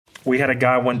We had a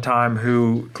guy one time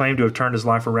who claimed to have turned his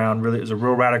life around. Really, it was a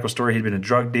real radical story. He'd been a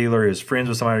drug dealer. He was friends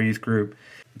with somebody in our youth group.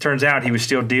 It turns out he was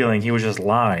still dealing. He was just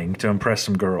lying to impress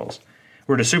some girls.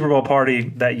 We're at a Super Bowl party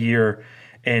that year,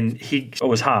 and he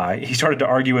was high. He started to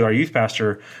argue with our youth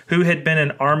pastor, who had been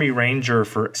an Army Ranger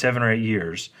for 7 or 8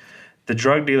 years. The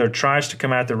drug dealer tries to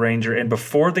come at the Ranger, and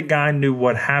before the guy knew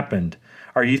what happened,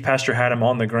 our youth pastor had him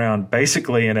on the ground,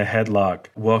 basically in a headlock.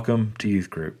 Welcome to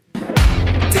youth group.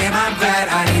 Damn, I'm glad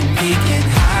I didn't peak in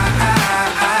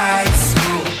high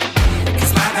school,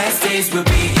 'cause my best days will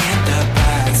be in the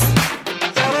past.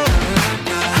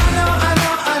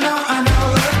 I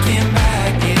know, looking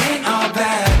back, it ain't all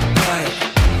bad, but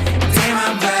damn,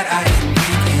 I'm glad I didn't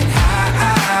peak in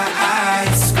high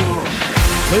school.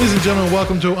 Ladies and gentlemen,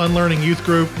 welcome to Unlearning Youth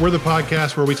Group. We're the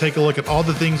podcast where we take a look at all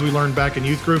the things we learned back in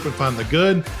youth group and find the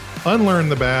good, unlearn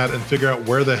the bad, and figure out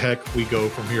where the heck we go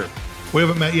from here. We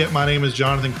haven't met yet. My name is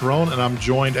Jonathan Carone, and I'm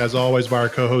joined, as always, by our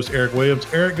co-host, Eric Williams.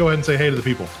 Eric, go ahead and say hey to the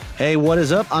people. Hey, what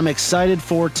is up? I'm excited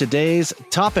for today's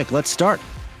topic. Let's start.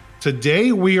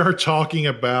 Today, we are talking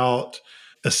about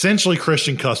essentially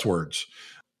Christian cuss words.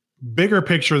 Bigger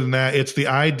picture than that, it's the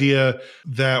idea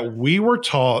that we were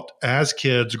taught as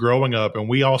kids growing up, and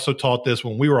we also taught this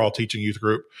when we were all teaching youth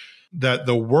group, that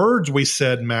the words we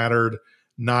said mattered,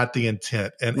 not the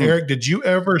intent. And Eric, did you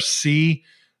ever see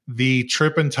the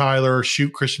Tripp and Tyler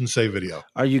Shoot Christian Say video?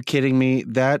 Are you kidding me?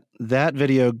 That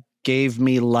video gave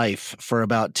me life for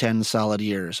about 10 solid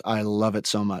years. I love it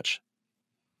so much.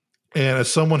 And as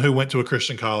someone who went to a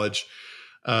Christian college,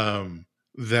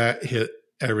 that hit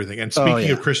everything. And speaking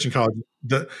of Christian college,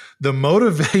 the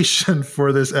motivation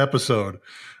for this episode,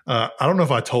 I don't know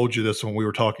if I told you this when we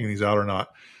were talking these out or not,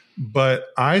 but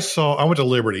I went to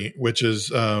Liberty, which is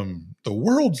the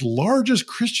world's largest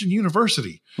Christian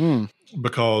university.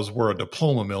 Because we're a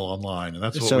diploma mill online, and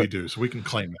that's what we do. So we can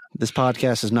claim that. This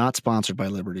podcast is not sponsored by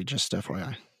Liberty, just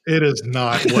FYI. It is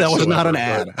not. That was not an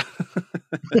ad.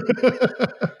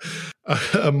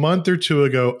 A month or two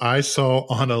ago, I saw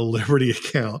on a Liberty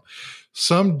account,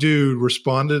 some dude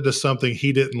responded to something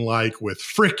he didn't like with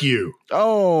 "frick you."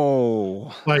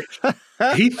 Oh. Like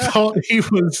he thought he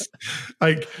was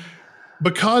like,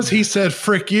 because he said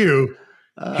 "frick you,"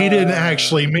 he didn't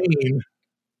actually mean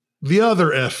the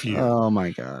other F you. Oh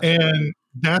my God. And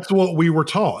that's what we were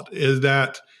taught, is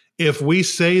that if we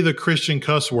say the Christian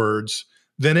cuss words,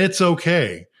 then it's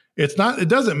okay. It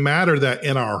doesn't matter that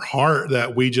in our heart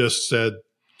that we just said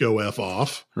go F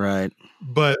off. Right.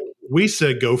 But we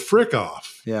said go frick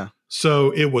off. Yeah.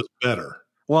 So it was better.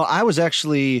 Well, I was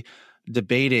actually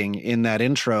debating in that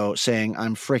intro saying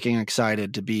I'm freaking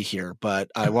excited to be here, but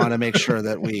I want to make sure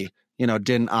that we,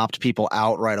 didn't opt people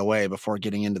out right away before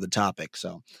getting into the topic.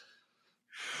 So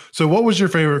what was your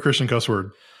favorite Christian cuss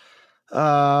word?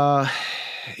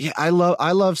 Yeah, I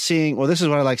love seeing, well, this is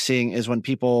what I like seeing is when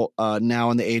people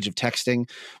now in the age of texting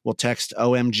will text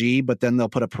OMG, but then they'll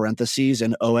put a parentheses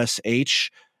and OSH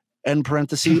and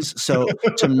parentheses. So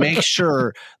to make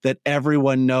sure that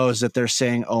everyone knows that they're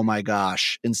saying, oh my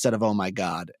gosh, instead of, oh my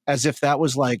God, as if that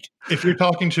was like, if you're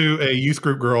talking to a youth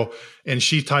group girl and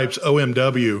she types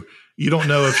OMW, you don't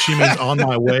know if she means on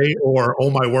my way or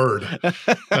oh my word,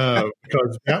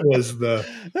 because that was the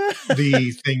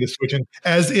thing to switch in,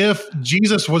 as if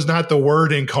Jesus was not the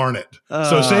word incarnate.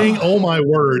 So saying oh my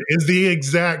word is the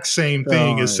exact same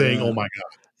thing as saying oh my God.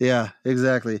 Yeah,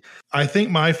 exactly. I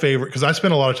think my favorite, because I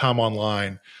spent a lot of time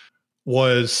online,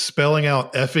 was spelling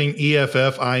out effing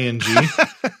EFFING.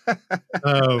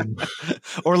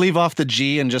 Or leave off the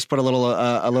G and just put a little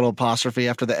apostrophe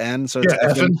after the N. So it's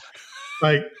effing.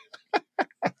 Like,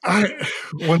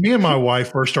 when me and my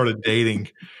wife first started dating,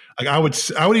 like I would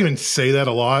even say that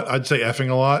a lot. I'd say effing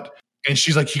a lot. And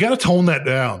she's like, you got to tone that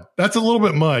down. That's a little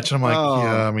bit much. And I'm like,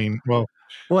 yeah, I mean, well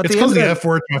it's because the F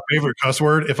word's my favorite cuss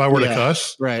word if I were to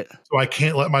cuss. Right. So I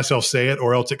can't let myself say it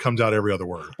or else it comes out every other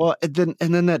word. Well, and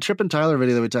then that Tripp and Tyler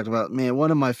video that we talked about, man,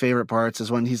 one of my favorite parts is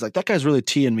when he's like, that guy's really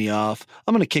teeing me off.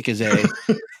 I'm going to kick his A.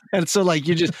 And so like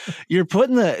you're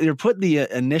putting the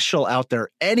initial out there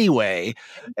anyway.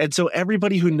 And so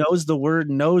everybody who knows the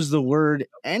word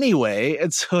anyway.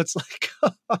 And so it's like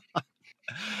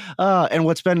and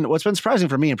what's been surprising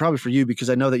for me and probably for you, because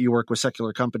I know that you work with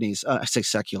secular companies. I say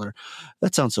secular.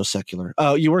 That sounds so secular.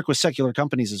 You work with secular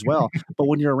companies as well. But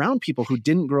when you're around people who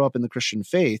didn't grow up in the Christian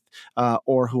faith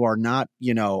or who are not,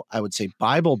 I would say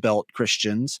Bible Belt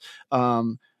Christians,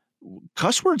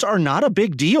 cuss words are not a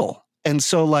big deal. And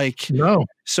so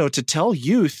so to tell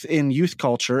youth in youth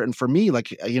culture, and for me,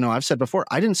 like, I've said before,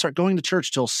 I didn't start going to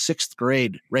church till 6th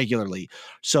grade regularly.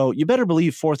 So you better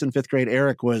believe 4th and 5th grade,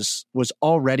 Eric was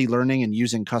already learning and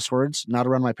using cuss words, not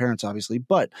around my parents, obviously.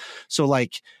 But so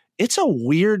like, it's a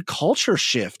weird culture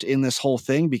shift in this whole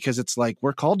thing, because it's like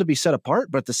we're called to be set apart,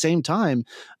 but at the same time,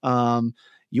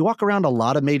 you walk around a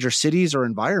lot of major cities or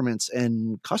environments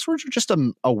and cuss words are just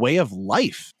a way of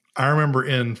life. I remember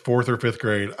in 4th or 5th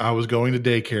grade, I was going to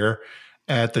daycare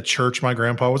at the church my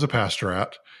grandpa was a pastor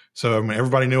at. So I mean,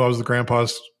 everybody knew I was the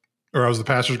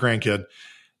pastor's grandkid.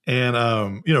 And,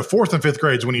 4th and 5th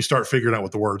grade is when you start figuring out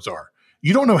what the words are.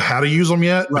 You don't know how to use them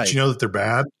yet, but you know that they're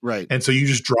bad. Right. And so you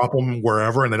just drop them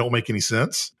wherever and they don't make any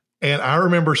sense. And I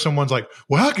remember someone's like,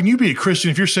 well, how can you be a Christian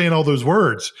if you're saying all those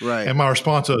words? Right. And my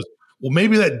response was, well,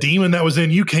 maybe that demon that was in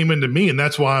you came into me and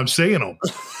that's why I'm saying them.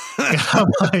 And I'm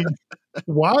like,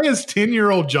 why is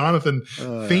 10-year-old Jonathan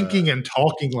thinking and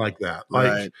talking like that?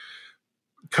 Like,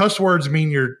 cuss words mean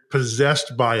you're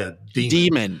possessed by a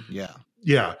demon. Yeah.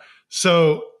 Yeah.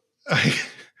 So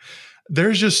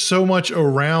there's just so much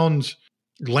around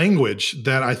language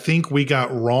that I think we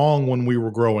got wrong when we were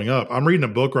growing up. I'm reading a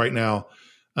book right now.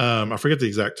 I forget the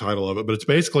exact title of it, but it's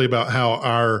basically about how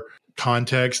our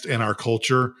context and our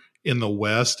culture in the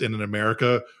West and in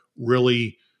America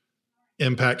really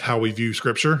impact how we view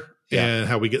scripture and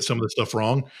how we get some of the stuff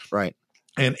wrong. Right.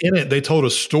 And in it, they told a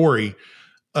story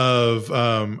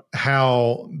of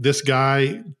how this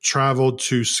guy traveled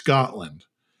to Scotland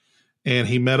and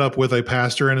he met up with a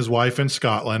pastor and his wife in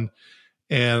Scotland.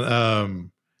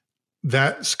 And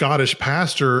that Scottish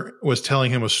pastor was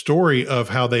telling him a story of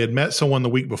how they had met someone the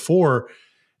week before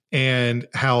and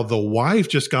how the wife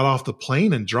just got off the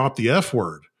plane and dropped the F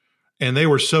word. And they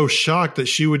were so shocked that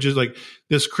she would just like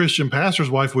this Christian pastor's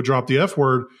wife would drop the F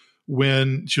word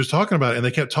when she was talking about it. And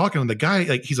they kept talking. And the guy,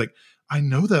 like, he's like, I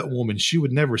know that woman. She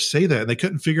would never say that. And they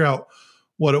couldn't figure out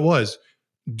what it was.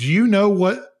 Do you know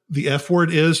what the F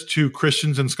word is to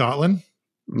Christians in Scotland?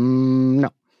 No.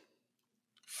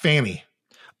 Fanny.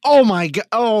 Oh my God.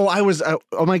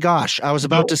 Oh my gosh. I was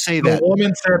about to say that. The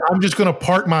woman said, I'm just going to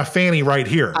park my fanny right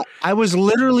here. I was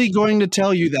literally going to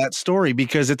tell you that story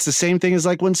because it's the same thing as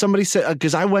like when somebody said,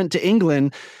 because I went to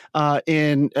England right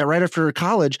after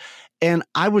college and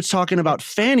I was talking about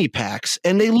fanny packs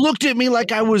and they looked at me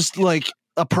like I was like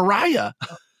a pariah.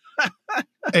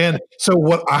 And so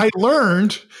what I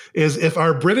learned is if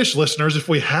our British listeners, if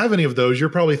we have any of those, you're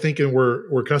probably thinking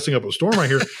we're cussing up a storm right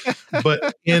here.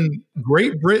 But in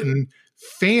Great Britain,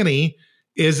 fanny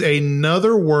is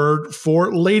another word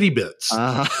for lady bits.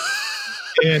 And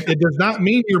it does not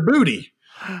mean your booty.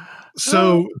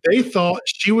 So they thought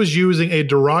she was using a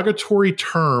derogatory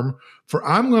term for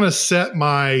I'm going to set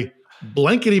my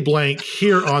blankety blank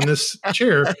here on this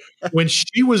chair when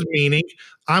she was meaning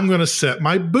I'm going to set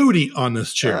my booty on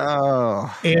this chair.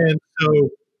 And so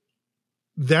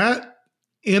that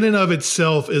in and of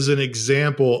itself is an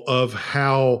example of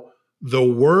how the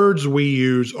words we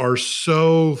use are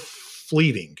so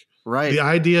fleeting. Right. The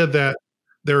idea that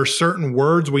there are certain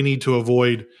words we need to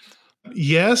avoid.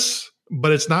 Yes,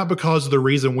 but it's not because of the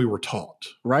reason we were taught.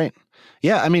 Right.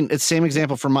 Yeah, I mean, it's same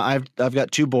example for I've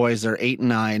got 2 boys, they're 8 and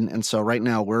 9. And so right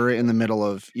now we're in the middle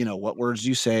of, what words do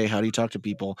you say? How do you talk to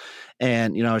people?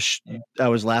 And, I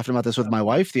was laughing about this with my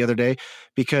wife the other day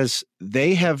because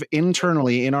they have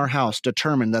internally in our house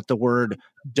determined that the word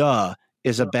duh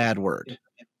is a bad word.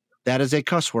 That is a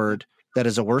cuss word. That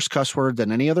is a worse cuss word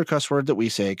than any other cuss word that we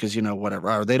say because,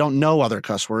 whatever, or they don't know other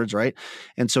cuss words, right?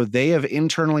 And so they have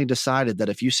internally decided that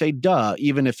if you say duh,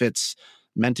 even if it's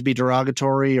meant to be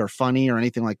derogatory or funny or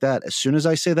anything like that, as soon as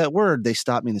I say that word, they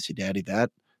stop me and they say, Daddy,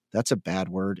 that's a bad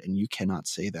word and you cannot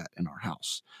say that in our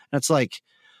house. And it's like,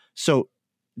 so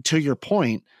to your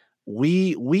point,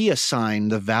 we assign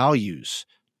the values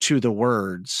to the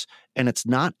words and it's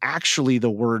not actually the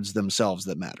words themselves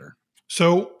that matter.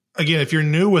 So again, if you're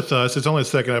new with us, it's only the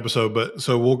second episode, but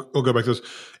so we'll go back to this.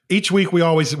 Each week we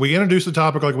introduce the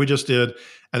topic like we just did,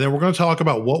 and then we're going to talk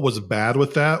about what was bad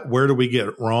with that, where do we get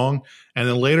it wrong, and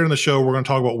then later in the show we're going to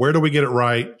talk about where do we get it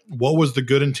right, what was the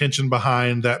good intention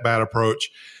behind that bad approach,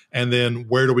 and then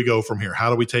where do we go from here? How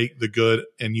do we take the good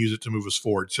and use it to move us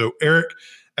forward? So Eric,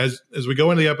 as we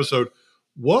go into the episode,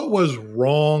 what was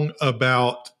wrong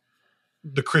about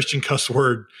the Christian cuss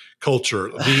word culture?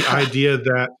 The idea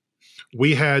that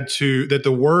that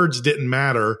the words didn't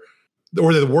matter,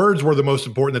 or the words were the most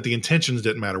important, that the intentions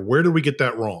didn't matter. Where did we get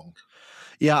that wrong?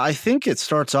 Yeah, I think it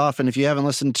starts off, and if you haven't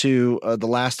listened to the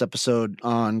last episode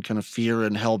on kind of fear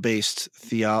and hell-based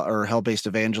hell-based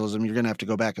evangelism, you're going to have to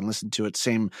go back and listen to it.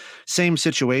 Same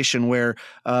situation where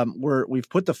we've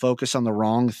put the focus on the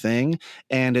wrong thing,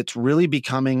 and it's really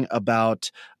becoming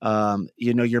about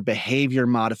your behavior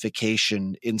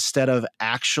modification instead of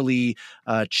actually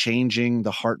changing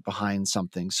the heart behind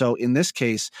something. So in this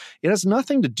case, it has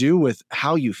nothing to do with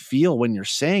how you feel when you're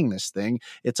saying this thing.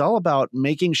 It's all about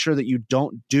making sure that you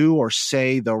don't do or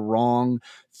say the wrong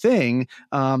thing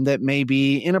that may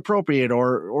be inappropriate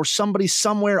or somebody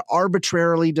somewhere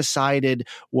arbitrarily decided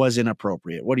was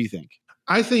inappropriate. What do you think?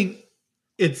 I think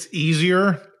it's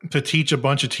easier to teach a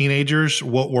bunch of teenagers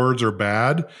what words are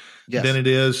bad than it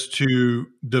is to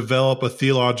develop a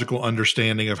theological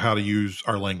understanding of how to use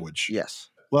our language. Yes.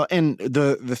 Well, and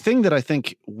the thing that I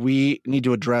think we need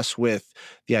to address with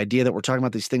the idea that we're talking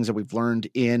about these things that we've learned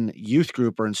in youth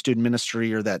group or in student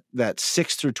ministry or that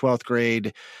 6th through 12th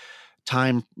grade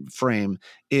time frame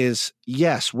is,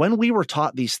 yes, when we were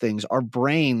taught these things, our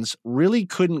brains really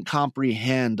couldn't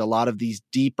comprehend a lot of these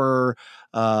deeper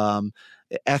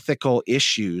ethical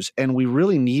issues. And we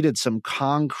really needed some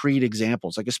concrete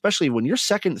examples, like especially when you're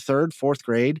 2nd, 3rd, 4th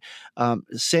grade,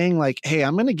 saying like, hey,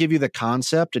 I'm going to give you the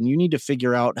concept and you need to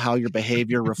figure out how your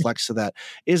behavior reflects to that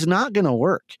is not going to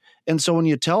work. And so when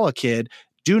you tell a kid,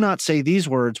 do not say these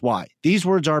words, why? These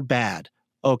words are bad.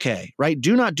 Okay, right?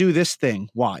 Do not do this thing.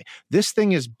 Why? This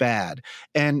thing is bad.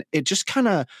 And it just kind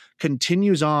of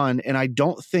continues on. And I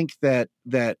don't think that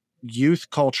youth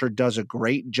culture does a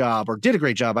great job, or did a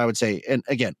great job, I would say, and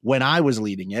again, when I was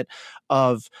leading it,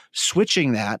 of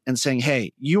switching that and saying,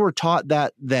 hey, you were taught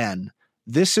that then.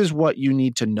 This is what you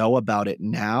need to know about it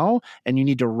now, and you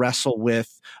need to wrestle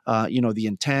with, the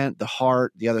intent, the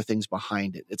heart, the other things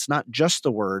behind it. It's not just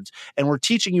the words, and we're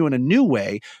teaching you in a new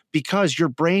way because your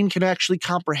brain can actually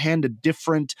comprehend a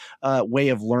different way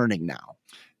of learning now.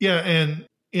 Yeah, and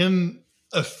in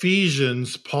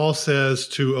Ephesians, Paul says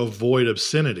to avoid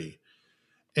obscenity.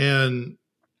 And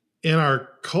in our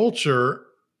culture,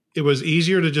 it was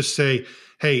easier to just say,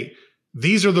 hey,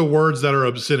 these are the words that are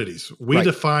obscenities. We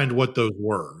defined what those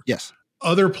were. Yes.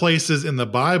 Other places in the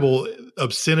Bible,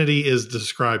 obscenity is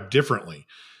described differently.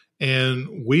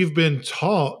 And we've been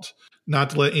taught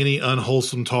not to let any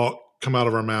unwholesome talk come out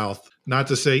of our mouth, not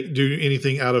to do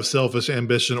anything out of selfish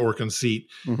ambition or conceit,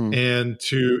 and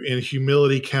to, in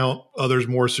humility, count others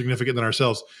more significant than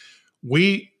ourselves.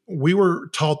 We were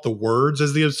taught the words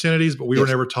as the obscenities, but we were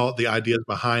never taught the ideas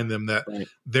behind them, that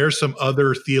there's some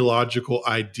other theological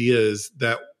ideas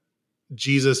that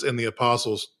Jesus and the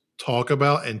apostles talk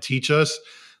about and teach us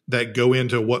that go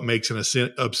into what makes an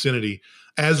obscenity,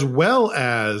 as well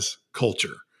as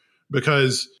culture.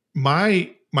 Because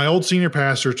my old senior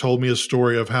pastor told me a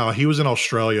story of how he was in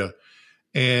Australia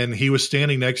and he was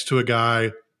standing next to a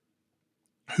guy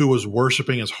who was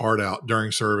worshiping his heart out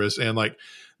during service. And like,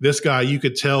 this guy, you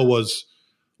could tell was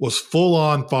full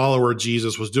on follower of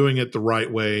Jesus, was doing it the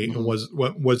right way, and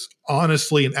was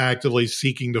honestly and actively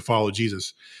seeking to follow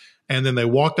Jesus. And then they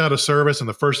walked out of service, and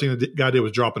the first thing the guy did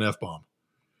was drop an F-bomb.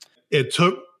 It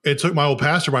took my old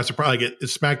pastor by surprise. Like it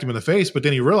smacked him in the face, but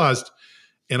then he realized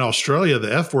in Australia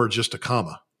the F word is just a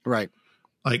comma. Right.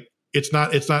 Like it's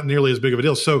not nearly as big of a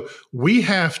deal. So we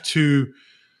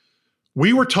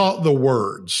were taught the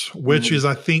words, which is,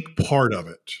 I think, part of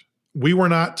it. We were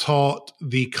not taught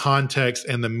the context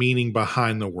and the meaning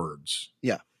behind the words.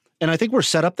 Yeah. And I think we're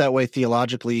set up that way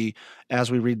theologically as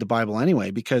we read the Bible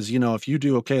anyway, because, if you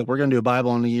do, okay, we're going to do a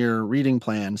Bible in a year reading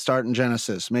plan, start in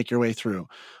Genesis, make your way through.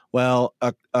 Well,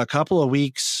 a couple of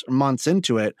weeks, months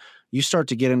into it, you start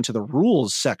to get into the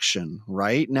rules section,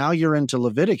 right? Now you're into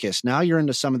Leviticus. Now you're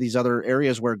into some of these other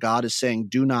areas where God is saying,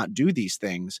 do not do these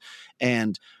things.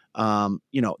 And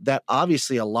that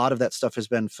obviously a lot of that stuff has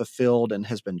been fulfilled and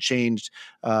has been changed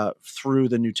through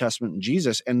the New Testament and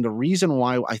Jesus. And the reason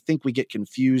why I think we get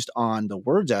confused on the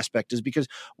words aspect is because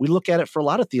we look at it for a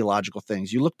lot of theological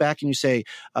things. You look back and you say,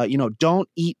 don't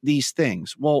eat these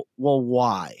things. Well,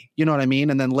 why? You know what I mean?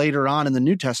 And then later on in the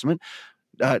New Testament,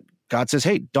 God says,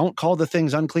 hey, don't call the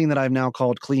things unclean that I've now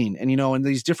called clean. And, and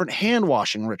these different hand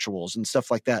washing rituals and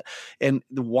stuff like that. And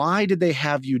why did they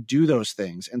have you do those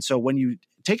things? And so when you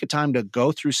take a time to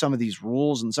go through some of these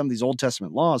rules and some of these Old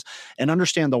Testament laws and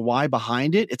understand the why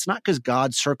behind it, it's not because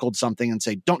God circled something and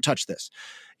say, don't touch this.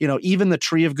 even the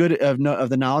tree of good, of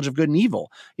the knowledge of good and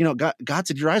evil. God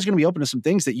said your eyes are going to be open to some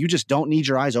things that you just don't need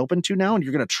your eyes open to now. And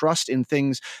you're going to trust in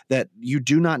things that you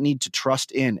do not need to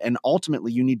trust in. And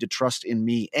ultimately you need to trust in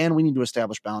me, and we need to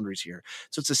establish boundaries here.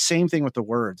 So it's the same thing with the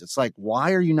words. It's like,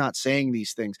 why are you not saying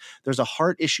these things? There's a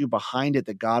heart issue behind it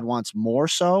that God wants more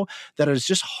so, that is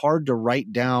just hard to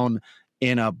write down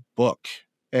in a book.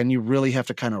 And you really have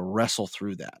to kind of wrestle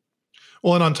through that.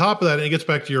 Well, and on top of that, it gets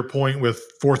back to your point with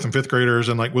 4th and 5th graders.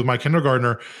 And like with my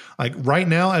kindergartner, like right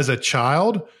now as a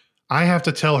child, I have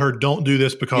to tell her, don't do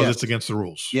this because it's against the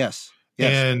rules. Yes.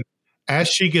 And as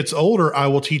she gets older, I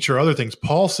will teach her other things.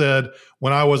 Paul said,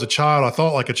 when I was a child, I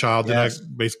thought like a child. Then I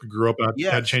basically grew up and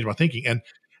I had to change my thinking. And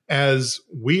as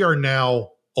we are now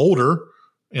older,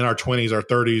 in our 20s, our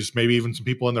 30s, maybe even some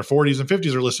people in their 40s and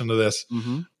 50s are listening to this,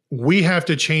 we have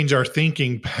to change our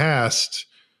thinking past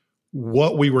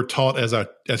what we were taught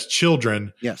as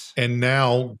children. Yes. And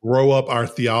now grow up our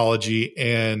theology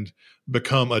and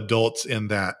become adults in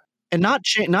that. And not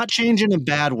change in a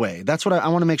bad way. That's what I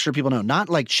want to make sure people know. Not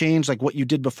like change like what you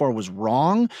did before was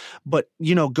wrong, but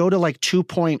go to like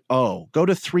 2.0, go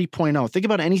to 3.0. Think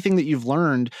about anything that you've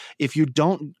learned. If you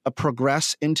don't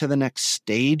progress into the next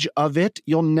stage of it,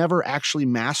 you'll never actually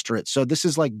master it. So this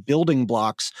is like building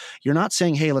blocks. You're not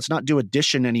saying, hey, let's not do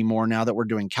addition anymore now that we're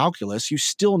doing calculus. You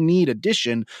still need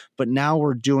addition, but now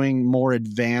we're doing more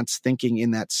advanced thinking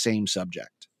in that same subject.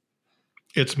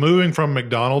 It's moving from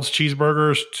McDonald's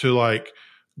cheeseburgers to like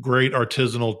great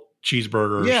artisanal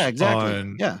cheeseburgers. Yeah, exactly.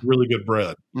 On really good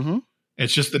bread.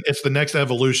 It's just it's the next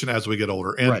evolution as we get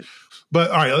older. And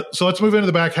but all right, so let's move into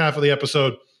the back half of the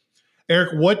episode.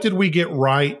 Eric, what did we get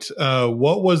right?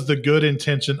 What was the good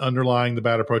intention underlying the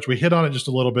bad approach? We hit on it just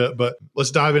a little bit, but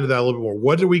let's dive into that a little bit more.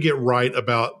 What did we get right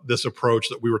about this approach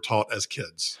that we were taught as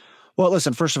kids? Well,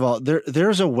 listen, first of all,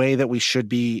 there's a way that we should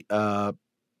be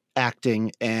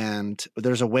acting, and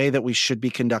there's a way that we should be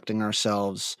conducting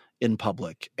ourselves in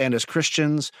public. And as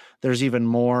Christians, there's even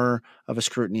more of a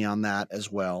scrutiny on that as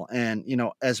well. And,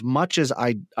 as much as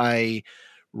I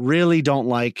really don't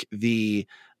like the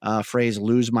phrase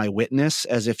lose my witness,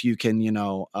 as if you can,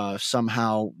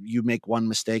 somehow you make one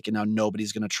mistake and now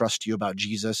nobody's going to trust you about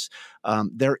Jesus.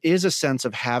 There is a sense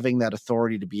of having that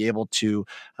authority to be able to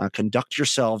conduct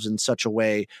yourselves in such a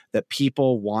way that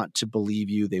people want to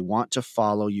believe you. They want to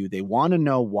follow you. They want to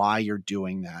know why you're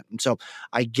doing that. And so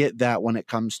I get that when it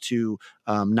comes to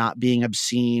not being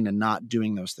obscene and not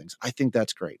doing those things. I think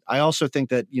that's great. I also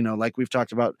think that, like we've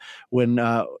talked about, when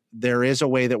there is a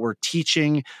way that we're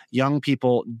teaching young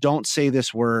people, don't say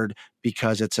this word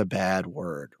because it's a bad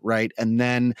word, right? And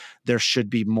then there should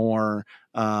be more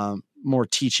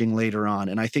teaching later on.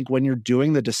 And I think when you're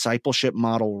doing the discipleship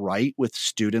model right with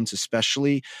students,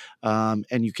 especially, and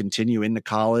you continue into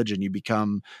college and you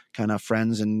become kind of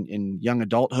friends in young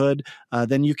adulthood,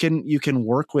 then you can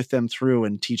work with them through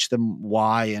and teach them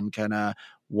why and kind of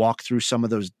walk through some of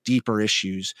those deeper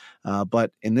issues.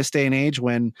 But in this day and age,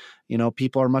 when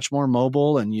people are much more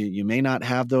mobile and you may not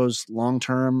have those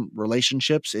long-term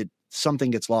relationships,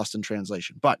 something gets lost in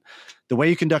translation. But the way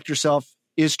you conduct yourself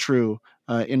is true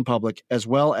in public, as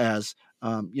well as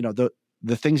the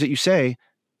things that you say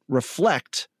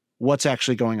reflect what's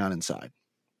actually going on inside.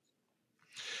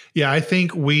 Yeah, I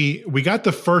think we got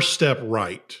the first step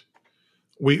right.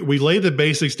 We laid the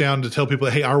basics down to tell people,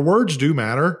 hey, our words do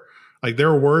matter. Like there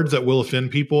are words that will offend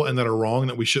people and that are wrong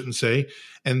that we shouldn't say.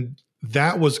 And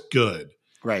that was good.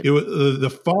 Right. It was, the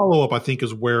follow-up, I think,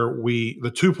 is where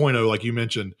the 2.0, like you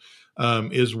mentioned,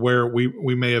 is where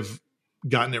we may have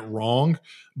gotten it wrong.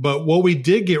 But what we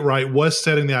did get right was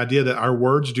setting the idea that our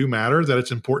words do matter, that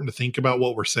it's important to think about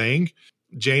what we're saying.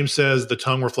 James says the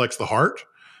tongue reflects the heart.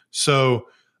 So,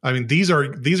 I mean, these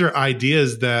are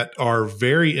ideas that are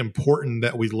very important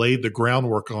that we laid the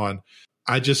groundwork on.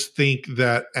 I just think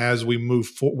that as we move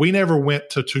forward, we never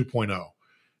went to 2.0.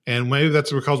 And maybe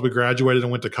that's because we graduated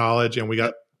and went to college and we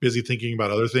got busy thinking about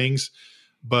other things.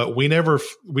 But we never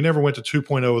went to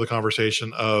 2.0 with a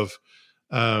conversation of,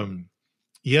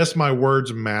 yes, my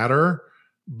words matter,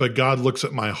 but God looks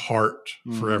at my heart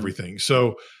for everything.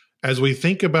 So as we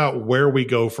think about where we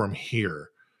go from here,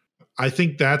 I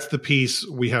think that's the piece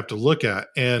we have to look at.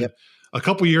 And a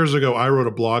couple years ago, I wrote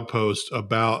a blog post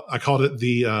about, I called it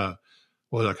the,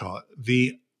 what did I call it?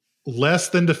 The less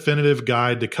than definitive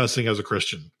guide to cussing as a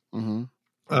Christian.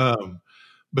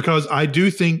 Because I do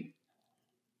think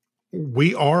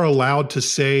we are allowed to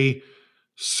say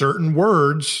certain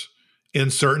words in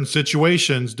certain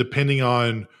situations, depending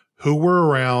on who we're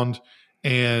around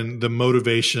and the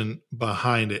motivation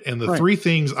behind it. And the three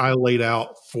things I laid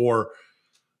out for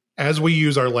as we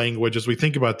use our language, as we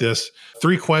think about this,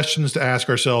 3 questions to ask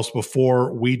ourselves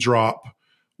before we drop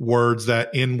words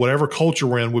that in whatever culture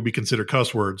we're in would be considered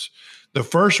cuss words. The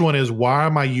first one is, why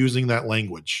am I using that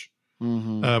language?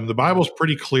 The Bible's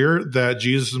pretty clear that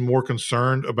Jesus is more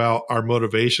concerned about our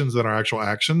motivations than our actual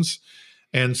actions.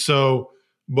 And so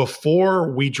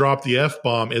before we drop the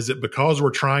F-bomb, is it because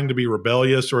we're trying to be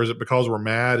rebellious, or is it because we're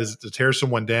mad? Is it to tear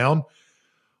someone down?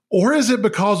 Or is it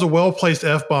because a well-placed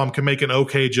F-bomb can make an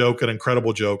okay joke, an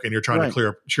incredible joke, and you're trying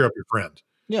to cheer up your friend?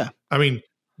 Yeah. I mean,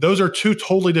 those are 2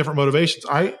 totally different motivations.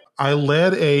 I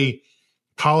led a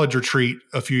college retreat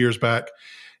a few years back,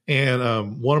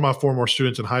 and one of my former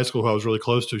students in high school who I was really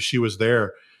close to, she was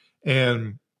there.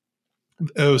 And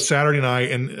it was Saturday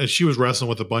night, and she was wrestling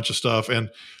with a bunch of stuff and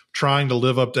trying to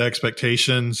live up to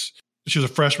expectations. She was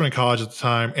a freshman in college at the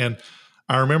time. And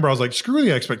I remember I was like, screw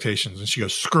the expectations. And she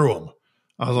goes, screw them.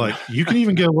 I was like, you can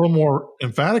even get a little more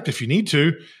emphatic if you need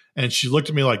to. And she looked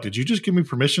at me like, did you just give me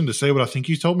permission to say what I think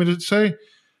you told me to say?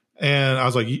 And I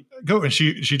was like, go. And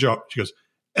she dropped, she goes,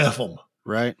 F them.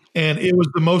 Right. And it was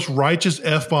the most righteous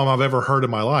F-bomb I've ever heard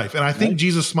in my life. And I think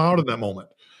Jesus smiled at that moment.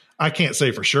 I can't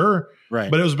say for sure,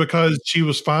 right, but it was because she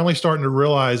was finally starting to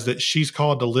realize that she's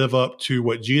called to live up to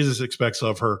what Jesus expects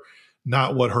of her,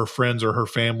 not what her friends or her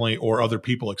family or other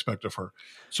people expect of her.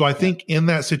 So I think in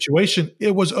that situation,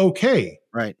 it was okay.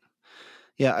 Right.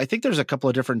 Yeah, I think there's a couple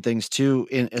of different things too,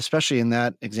 especially in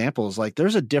that example. Is like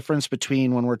there's a difference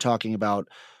between when we're talking about,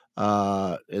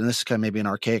 and this is kind of maybe an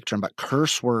archaic term, but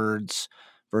curse words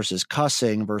versus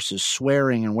cussing versus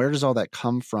swearing, and where does all that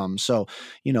come from? So,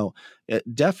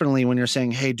 definitely when you're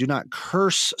saying, hey, do not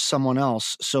curse someone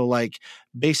else. So like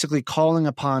basically calling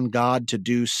upon God to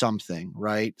do something,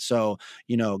 right? So,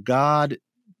 God,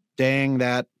 dang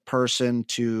that person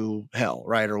to hell,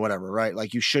 right? Or whatever, right?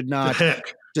 Like you should not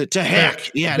to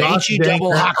heck. Yeah. The HE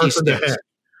double hockey sticks.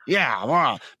 Yeah.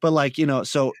 Wow. But like,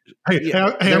 so. Hey,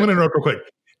 I'm going to interrupt real quick.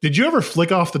 Did you ever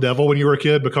flick off the devil when you were a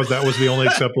kid because that was the only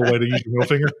acceptable way to use your middle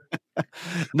finger?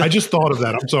 No. I just thought of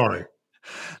that. I'm sorry.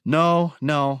 No.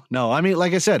 I mean,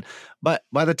 like I said, but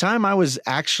by the time I was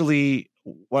actually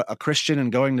a Christian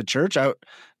and going to church, I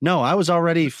was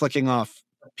already flicking off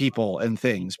people and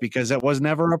things because it was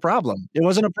never a problem. It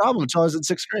wasn't a problem until I was in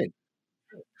 6th grade.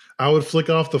 I would flick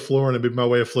off the floor, and it'd be my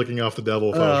way of flicking off the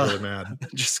devil if I was really mad.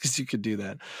 Just because you could do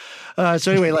that.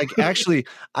 So anyway, like actually,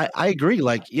 I agree.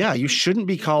 Like, yeah, you shouldn't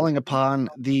be calling upon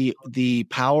the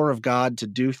power of God to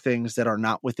do things that are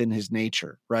not within His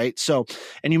nature, right? So,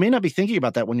 and you may not be thinking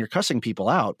about that when you're cussing people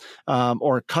out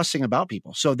or cussing about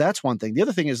people. So that's one thing. The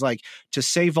other thing is like to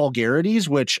say vulgarities,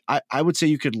 which I would say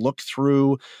you could look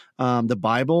through the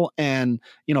Bible, and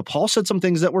Paul said some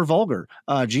things that were vulgar.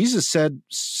 Jesus said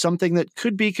something that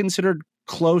could be considered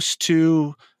close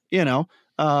to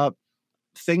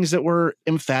things that were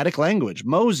emphatic language.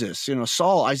 Moses,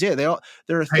 Saul, Isaiah.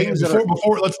 There are things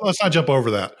before let's not jump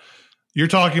over that. You're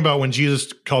talking about when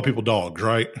Jesus called people dogs,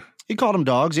 right? He called them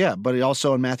dogs, yeah. But he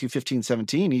also in Matthew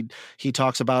 15:17, he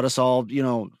talks about us all.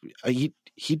 He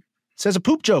says a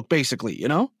poop joke, basically.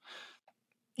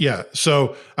 Yeah.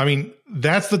 So, I mean,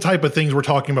 that's the type of things we're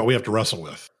talking about we have to wrestle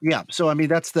with. Yeah. So, I mean,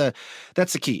 that's the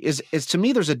key is to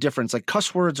me, there's a difference. Like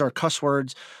cuss words are cuss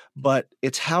words, but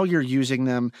it's how you're using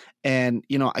them. And,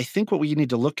 I think what we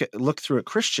need to look through at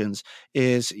Christians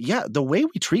is, the way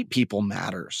we treat people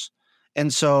matters.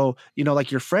 And so,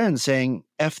 like your friend saying,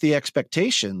 F the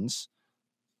expectations,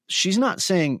 she's not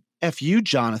saying F you,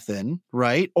 Jonathan,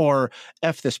 right? Or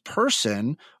F this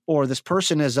person, or this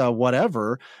person is a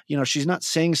whatever. She's not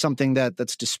saying something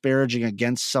that's disparaging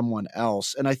against someone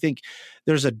else. And I think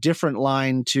there's a different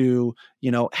line to,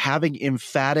 having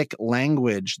emphatic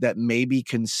language that may be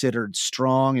considered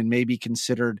strong and may be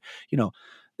considered,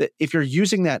 that if you're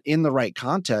using that in the right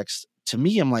context, to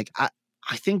me, I'm like, I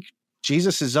think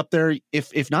Jesus is up there,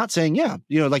 if not saying,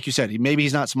 like you said, maybe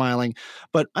he's not smiling,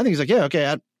 but I think he's like, yeah,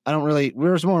 okay, I don't really,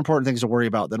 there's more important things to worry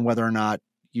about than whether or not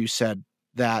you said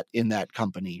that in that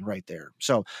company right there.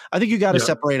 So I think you got to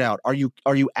separate out. Are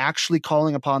you actually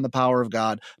calling upon the power of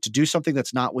God to do something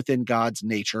that's not within God's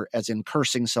nature, as in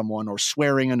cursing someone or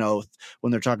swearing an oath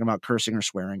when they're talking about cursing or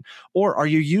swearing? Or are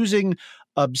you using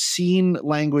obscene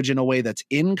language in a way that's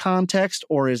in context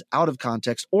or is out of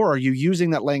context? Or are you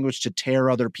using that language to tear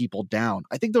other people down?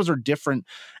 I think those are different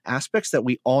aspects that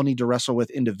we all need to wrestle with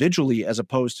individually, as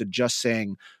opposed to just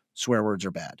saying swear words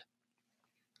are bad.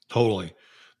 Totally.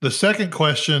 The second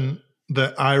question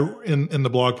that in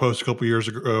the blog post a couple years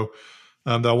ago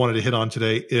that I wanted to hit on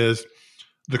today is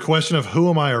the question of who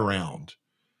am I around?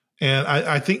 And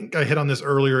I think I hit on this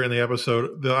earlier in the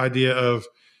episode, the idea of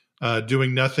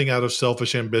doing nothing out of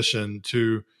selfish ambition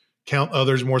to count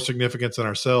others more significant than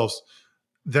ourselves,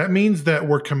 that means that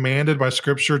we're commanded by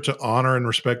Scripture to honor and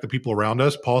respect the people around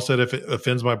us. Paul said, if it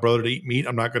offends my brother to eat meat,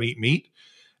 I'm not going to eat meat.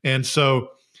 And so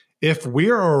if we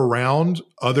are around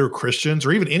other Christians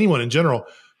or even anyone in general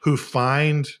who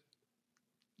find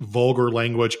vulgar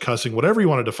language, cussing, whatever you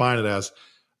want to define it as,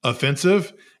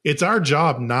 offensive, it's our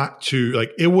job not to,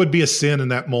 like, it would be a sin in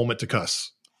that moment to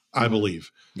cuss, I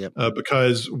believe. Yep.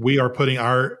 Because we are putting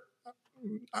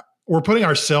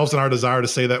ourselves and our desire to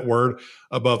say that word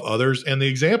above others. And the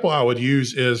example I would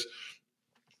use is,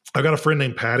 I've got a friend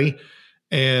named Patty,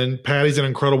 and Patty's an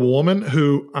incredible woman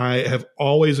who I have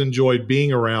always enjoyed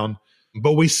being around,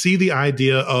 but we see the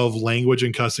idea of language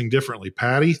and cussing differently.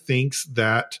 Patty thinks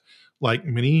that, like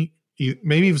many,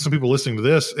 maybe even some people listening to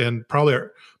this, and probably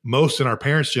most in our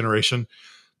parents' generation,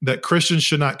 that Christians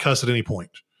should not cuss at any point,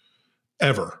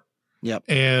 ever. Yep.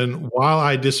 And while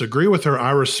I disagree with her,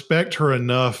 I respect her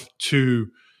enough to,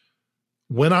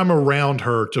 when I'm around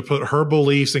her, to put her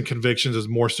beliefs and convictions as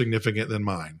more significant than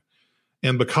mine.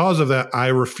 And because of that, I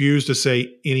refuse to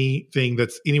say anything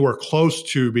that's anywhere close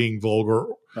to being vulgar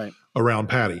around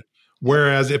Patty.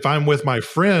 Whereas if I'm with my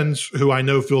friends who I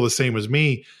know feel the same as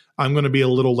me, I'm going to be a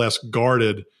little less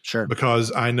guarded,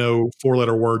 because I know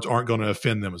 4-letter words aren't going to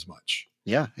offend them as much.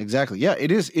 Yeah, exactly. Yeah,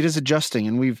 it is adjusting.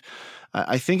 And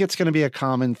I think it's going to be a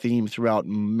common theme throughout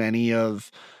many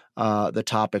of the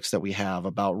topics that we have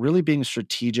about really being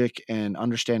strategic and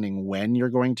understanding when you're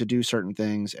going to do certain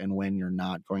things and when you're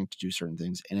not going to do certain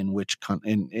things, and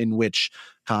in which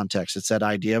context. It's that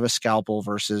idea of a scalpel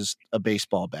versus a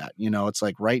baseball bat. It's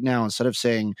like right now, instead of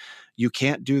saying you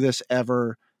can't do this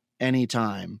ever,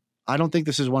 anytime, I don't think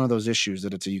this is one of those issues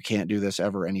that it's you can't do this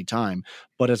ever, anytime.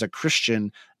 But as a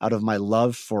Christian, out of my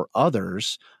love for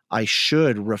others, I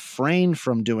should refrain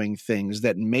from doing things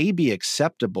that may be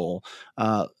acceptable,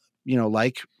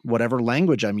 like whatever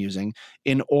language I'm using,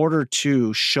 in order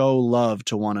to show love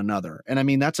to one another. And I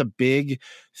mean, that's a big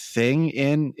thing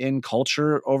in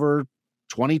culture over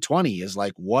 2020, is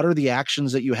like, what are the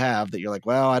actions that you have that you're like,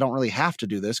 well, I don't really have to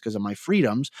do this because of my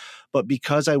freedoms, but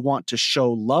because I want to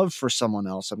show love for someone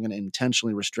else, I'm going to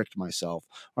intentionally restrict myself,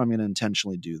 or I'm going to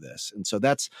intentionally do this. And so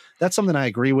that's something I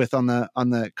agree with on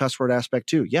the cuss word aspect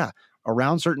too. Yeah.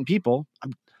 Around certain people,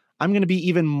 I'm going to be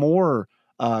even more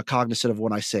cognizant of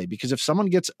what I say, because if someone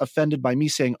gets offended by me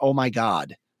saying, oh my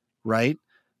God, right,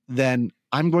 then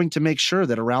I'm going to make sure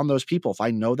that around those people, if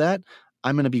I know that,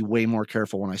 I'm going to be way more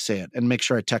careful when I say it, and make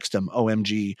sure I text them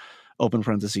OMG, open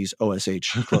parentheses,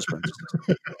 OSH, close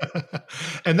parentheses.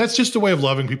 And that's just a way of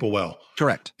loving people well.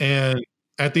 Correct. And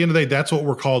at the end of the day, that's what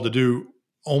we're called to do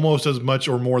almost as much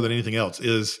or more than anything else,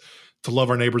 is to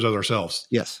love our neighbors as ourselves.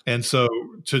 Yes. And so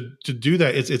to do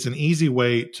that, it's an easy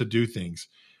way to do things.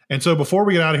 And so before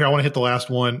we get out of here, I want to hit the last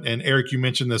one. And Eric, you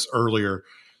mentioned this earlier,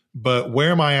 but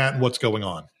where am I at and what's going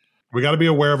on? We got to be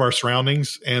aware of our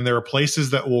surroundings, and there are places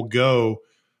that will go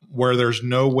where there's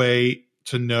no way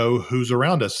to know who's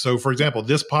around us. So for example,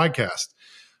 this podcast,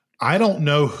 I don't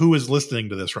know who is listening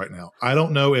to this right now. I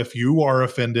don't know if you are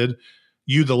offended,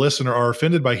 you, the listener, are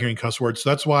offended by hearing cuss words. So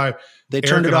that's why they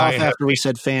turned it off after we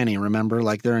said Fanny. Remember,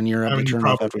 like they're in Europe, they turned it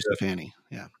off after we said Fanny.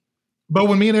 Yeah. But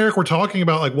when me and Eric were talking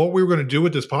about like what we were going to do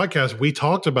with this podcast, we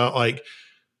talked about like,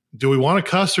 do we want to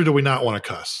cuss or do we not want to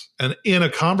cuss? And in a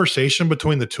conversation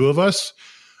between the two of us,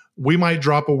 we might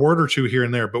drop a word or two here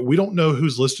and there, but we don't know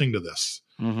who's listening to this.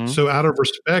 Mm-hmm. So out of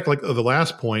respect, like the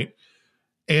last point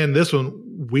and this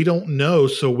one, we don't know.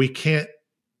 So we can't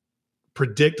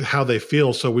predict how they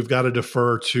feel. So we've got to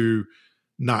defer to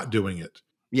not doing it.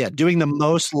 Yeah. Doing the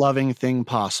most loving thing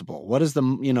possible. What is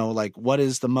what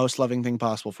is the most loving thing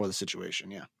possible for the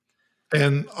situation? Yeah.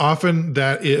 And often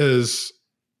that is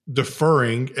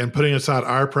deferring and putting aside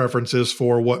our preferences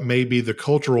for what may be the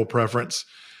cultural preference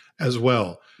as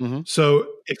well. Mm-hmm. So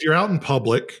if you're out in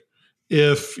public,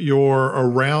 if you're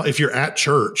at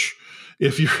church,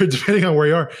 if you're depending on where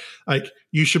you are, like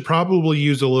you should probably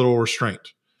use a little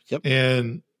restraint. Yep.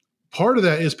 And part of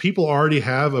that is people already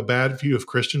have a bad view of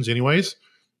Christians anyways.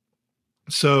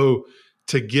 So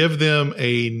to give them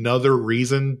another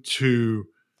reason to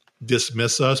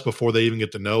dismiss us before they even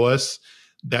get to know us,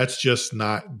 that's just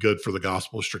not good for the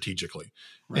gospel strategically.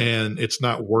 Right. And it's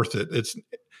not worth it. It's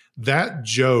that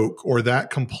joke or that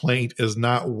complaint is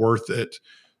not worth it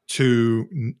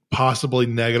to possibly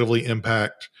negatively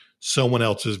impact someone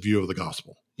else's view of the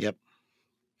gospel. Yep.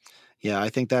 Yeah. I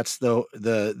think that's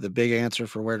the big answer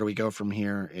for where do we go from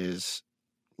here is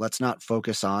let's not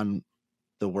focus on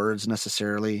the words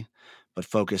necessarily, but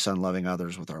focus on loving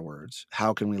others with our words.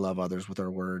 How can we love others with our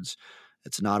words?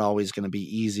 It's not always going to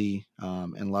be easy,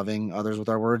 and loving others with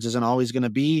our words isn't always going to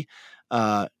be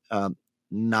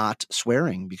not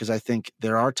swearing, because I think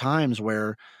there are times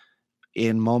where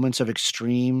in moments of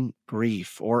extreme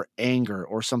grief or anger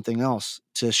or something else,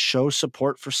 to show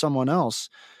support for someone else,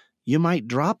 you might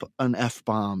drop an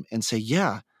F-bomb and say,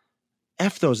 yeah,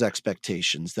 F those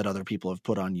expectations that other people have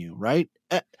put on you, right?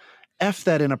 F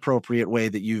that inappropriate way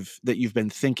that you've been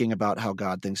thinking about how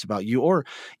God thinks about you. Or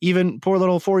even poor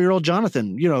little 4-year-old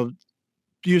Jonathan,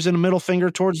 using a middle finger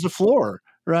towards the floor,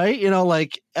 right?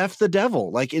 Like F the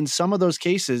devil. Like in some of those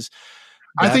cases,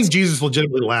 I think Jesus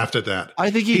legitimately laughed at that.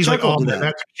 I think he's like, "Oh to man, that.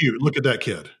 that's cute. Look at that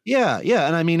kid." Yeah.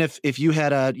 And I mean, if you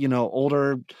had a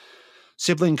older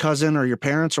sibling, cousin, or your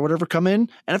parents or whatever come in,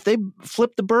 and if they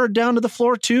flip the bird down to the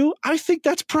floor too, I think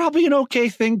that's probably an okay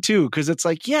thing too, because it's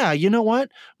like, yeah, you know what,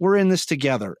 we're in this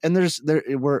together, and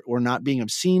we're not being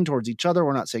obscene towards each other.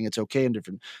 We're not saying it's okay in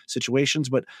different situations,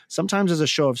 but sometimes as a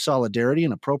show of solidarity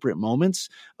in appropriate moments,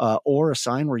 or a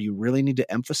sign where you really need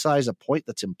to emphasize a point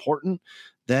that's important,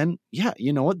 then yeah,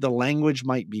 you know what, the language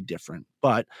might be different.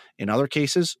 But in other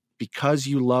cases, because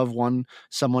you love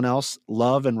someone else,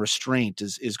 love and restraint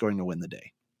is going to win the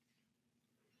day.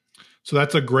 So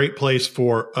that's a great place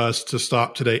for us to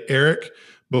stop today. Eric,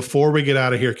 before we get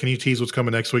out of here, can you tease what's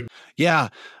coming next week? Yeah.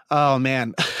 Oh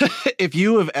man. If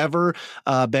you have ever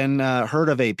been heard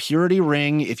of a purity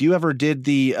ring, if you ever did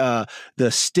the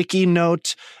sticky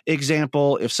note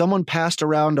example, if someone passed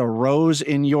around a rose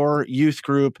in your youth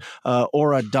group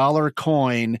or a dollar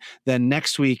coin, then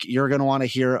next week you're going to want to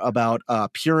hear about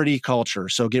purity culture.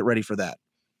 So get ready for that.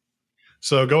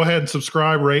 So go ahead and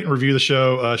subscribe, rate, and review the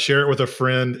show. Share it with a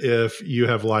friend if you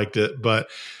have liked it. But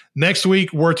next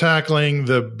week, we're tackling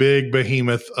the big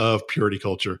behemoth of purity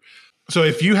culture. So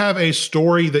if you have a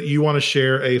story that you want to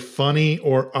share, a funny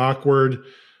or awkward,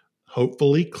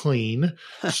 hopefully clean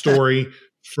story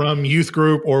from youth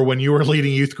group or when you were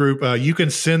leading youth group, you can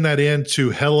send that in to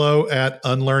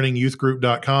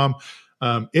hello@unlearningyouthgroup.com.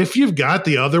 If you've got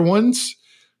the other ones,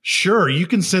 sure, you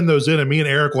can send those in and me and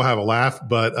Eric will have a laugh.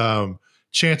 But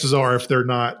chances are, if they're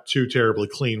not too terribly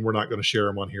clean, we're not going to share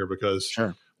them on here because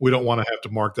we don't want to have to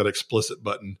mark that explicit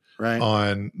button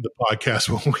on the podcast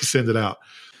when we send it out.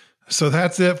 So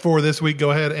that's it for this week.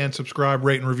 Go ahead and subscribe,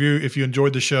 rate, and review. If you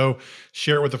enjoyed the show,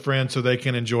 share it with a friend so they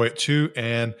can enjoy it too.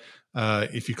 And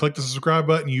if you click the subscribe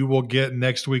button, you will get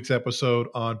next week's episode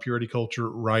on purity culture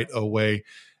right away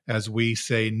as we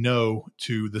say no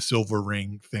to the silver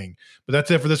ring thing. But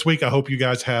that's it for this week. I hope you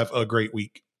guys have a great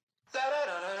week. Damn,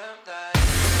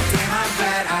 I'm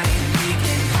glad I didn't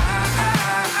peak in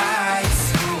high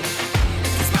school,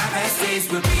 'cause my best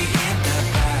days will be in the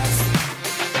past.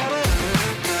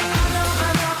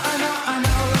 I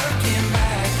know, looking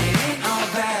back, it ain't all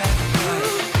bad, but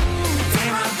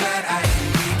damn, I'm glad I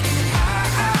didn't peak in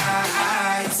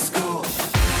high school.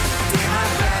 Damn,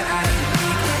 I'm glad I didn't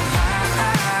peak in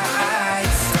high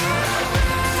school,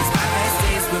 'cause my best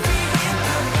days will be in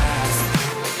the past.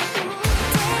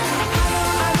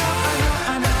 I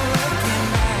know, looking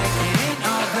back, it ain't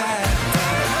all bad,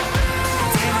 but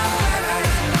damn, I'm glad I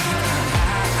didn't peak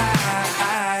in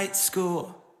high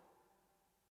school.